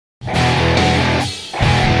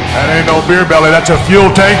That ain't no beer belly, that's a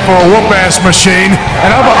fuel tank for a whoop-ass machine,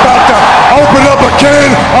 and I'm about to open up a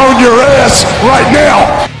can on your ass right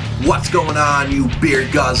now! What's going on, you beer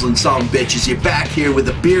guzzling son of bitches? You're back here with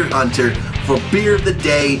the Beer Hunter for Beer of the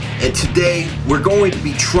Day, and today we're going to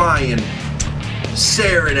be trying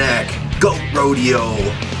Saranac Goat Rodeo.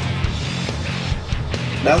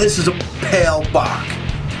 Now this is a pale Bock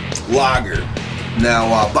lager.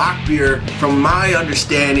 Now Bock beer, from my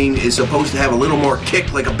understanding, is supposed to have a little more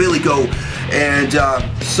kick like a billy goat, and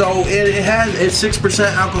so it's 6%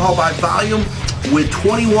 alcohol by volume with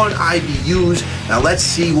 21 IBUs. Now let's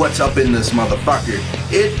see what's up in this motherfucker.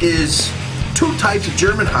 It is 2 types of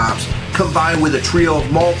German hops combined with a trio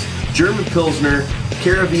of malts: German Pilsner,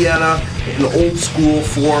 Caraviana, and old school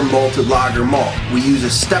 4 malted lager malt. We use a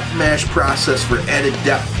step mash process for added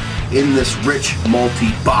depth in this rich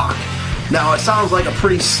malty Bock. Now it sounds like a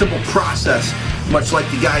pretty simple process, much like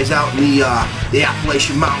the guys out in the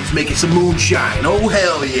Appalachian Mountains making some moonshine. Oh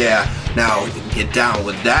hell yeah! Now we can get down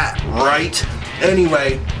with that, right?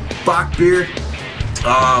 Anyway, Bock beer,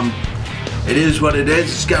 it is what it is.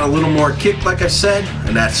 It's got a little more kick, like I said,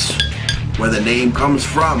 and that's where the name comes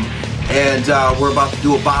from. And we're about to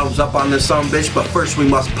do a bottoms up on this sumbitch, but first we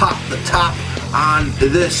must pop the top on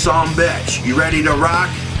this sumbitch. You ready to rock?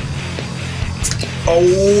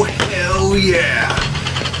 Oh hell yeah!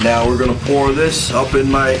 Now we're gonna pour this up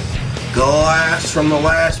in my glass from the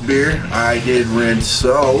last beer. I did rinse,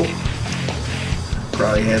 so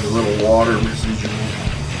probably had a little water residual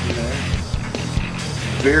there.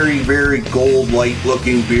 Very, very gold light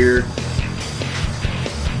looking beer,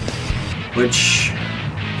 which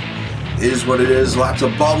is what it is. Lots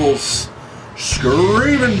of bubbles,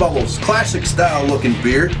 screaming bubbles. Classic style looking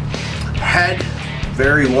beer. Head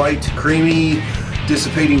very white, creamy,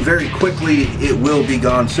 dissipating very quickly. It will be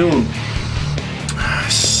gone soon.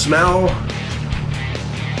 Smell,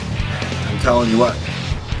 I'm telling you what,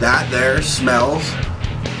 that there smells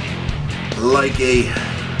like a,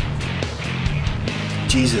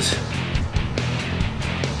 Jesus,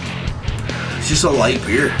 it's just a light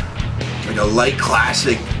beer, like a light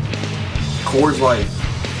classic Coors Light,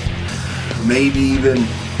 maybe even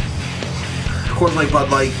Coors Light, Bud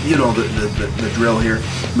Light, you know the drill here.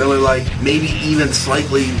 Miller Lite, maybe even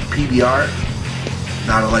slightly PBR.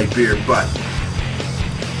 Not a light beer, but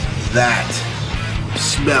that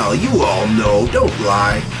smell, you all know, don't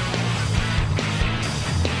lie.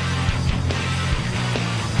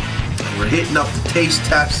 We're hitting up the taste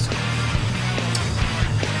test,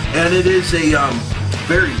 and it is a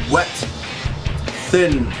very wet,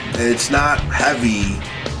 thin. It's not heavy,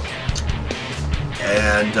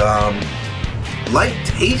 and light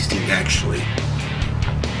tasting actually.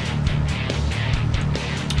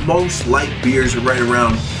 Most light beers are right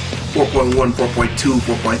around 4.1, 4.2,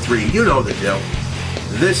 4.3. You know the deal.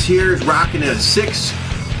 This here is rocking at a 6,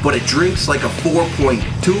 but it drinks like a 4.2.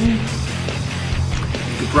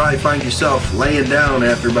 You could probably find yourself laying down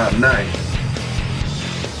after about 9.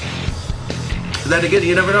 But then again,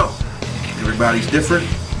 you never know. Everybody's different.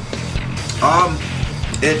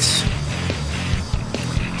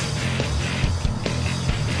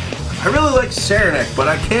 I really like Saranac, but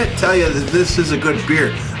I can't tell you that this is a good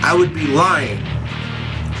beer. I would be lying.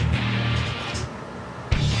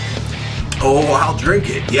 Oh, I'll drink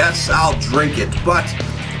it. Yes, I'll drink it, but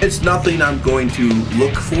it's nothing I'm going to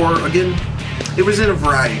look for again. It was in a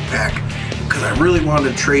variety pack because I really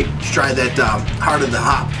wanted to try that Heart of the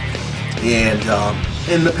Hop,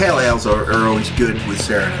 and the pale ales are always good with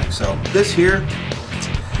Saranac. So this here,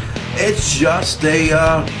 it's just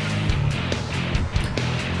a.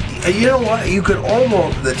 You know what? You could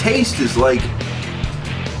almost, the taste is like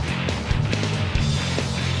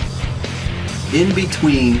in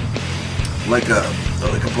between, like a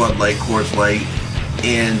Bud Light, Coors Light,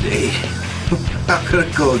 and a I'm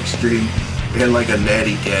gonna go extreme, and like a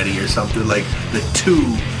Natty Daddy or something. Like the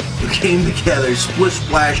two came together, splish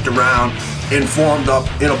splashed around, and formed up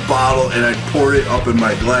in a bottle, and I poured it up in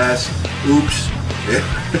my glass. Oops,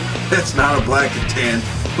 that's not a black and tan,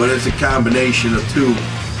 but it's a combination of two.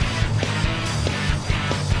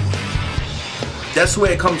 That's the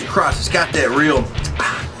way it comes across. It's got that real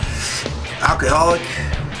alcoholic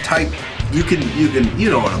type. You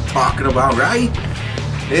know what I'm talking about, right?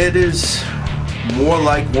 It is more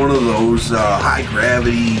like one of those high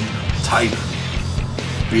gravity type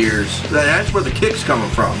beers. That's where the kick's coming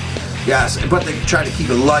from. Yes, but they try to keep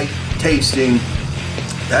it light tasting.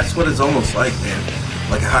 That's what it's almost like, man.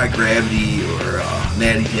 Like a high gravity or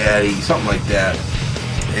Natty Daddy, something like that.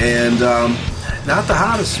 And not the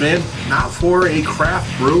hottest, man. Not for a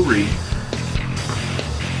craft brewery.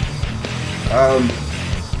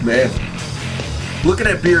 Man, looking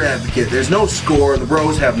at Beer Advocate, there's no score. The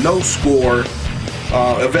bros have no score.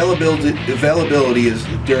 Availability is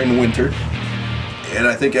during the winter, and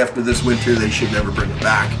I think after this winter they should never bring it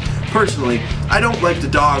back. Personally, I don't like to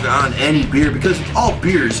dog on any beer because all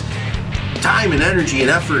beers, time and energy and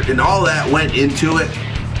effort and all that went into it,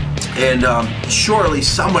 and surely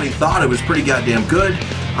somebody thought it was pretty goddamn good.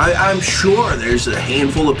 I'm sure there's a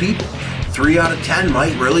handful of people, 3 out of 10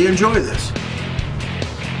 might really enjoy this.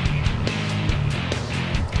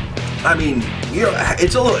 I mean, you know,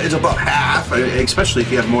 it's about half, especially if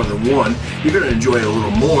you have more than one. You're gonna enjoy it a little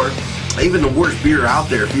more. Even the worst beer out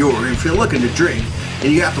there, if you're looking to drink,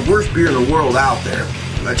 and you got the worst beer in the world out there,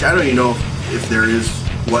 which I don't even know if there is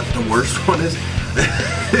what the worst one is.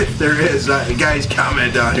 If there is, guys,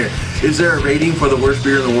 comment down here. Is there a rating for the worst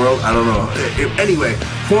beer in the world? I don't know. Anyway,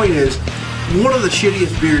 point is, one of the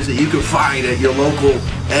shittiest beers that you can find at your local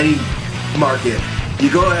any market. You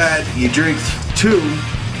go ahead, you drink 2.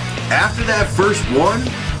 After that first one,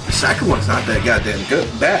 the second one's not that goddamn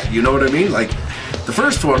bad. You know what I mean? Like, the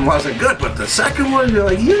first one wasn't good, but the second one, you're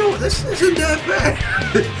like, you know, this isn't that bad.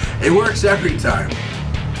 It works every time.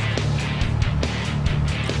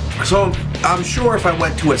 So I'm sure if I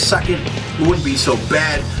went to a second, it wouldn't be so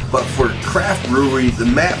bad. But for craft brewery, the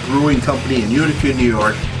Matt Brewing Company in Utica, New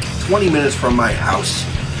York, 20 minutes from my house,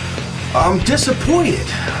 I'm disappointed.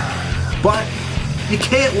 But you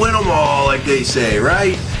can't win them all, like they say,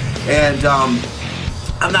 right? And I'm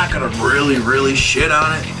not gonna really shit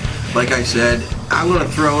on it. Like I said, I'm gonna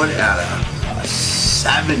throw it at a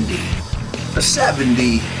 70. A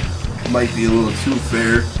 70 might be a little too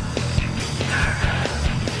fair.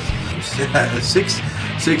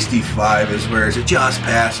 65 is where it's just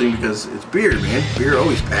passing because it's beer, man. Beer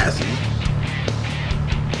always passing.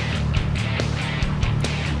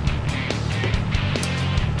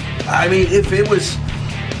 I mean, if it was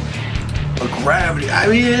a gravity, I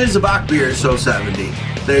mean, it is a Bach beer, so 70.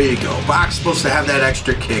 There you go. Bach's supposed to have that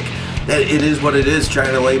extra kick. That it is what it is,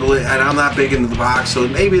 trying to label it, and I'm not big into the Bach, so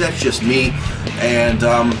maybe that's just me. And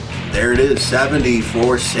there it is, 70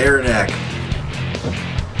 for Saranac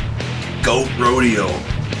Goat Rodeo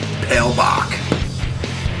Pale Bach.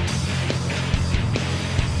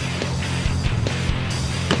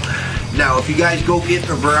 Now, if you guys go get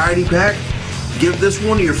the variety pack, give this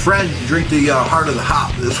one to your friend and drink the Heart of the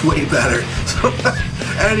Hop. It's way better. So,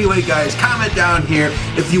 anyway, guys, comment down here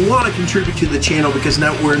if you want to contribute to the channel, because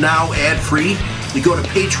now we're now ad-free. You go to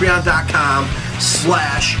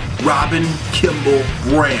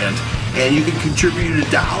patreon.com/RobinKimballBrand, and you can contribute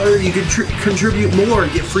 $1. You can contribute more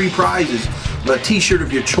and get free prizes. A t-shirt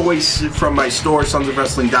of your choice from my store,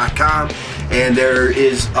 sonsofwrestling.com, and there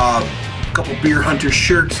is a couple Beer Hunter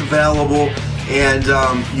shirts available, and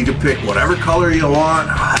you can pick whatever color you want.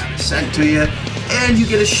 I'll have it sent to you, and you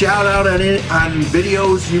get a shout out on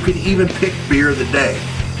videos. You can even pick beer of the day,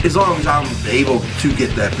 as long as I'm able to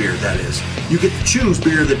get that beer, that is. You get to choose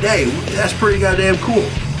beer of the day. That's pretty goddamn cool.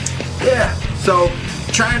 Yeah, so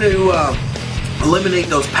trying to eliminate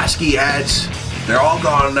those pesky ads. They're all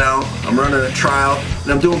gone now. I'm running a trial,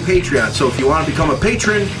 and I'm doing Patreon. So if you want to become a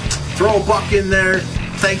patron, throw $1 in there.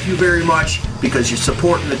 Thank you very much, because you're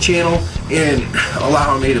supporting the channel and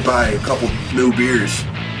allowing me to buy a couple new beers.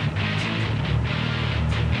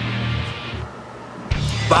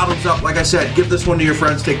 Bottoms up, like I said, give this one to your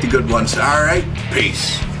friends, take the good ones. All right,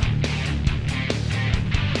 peace.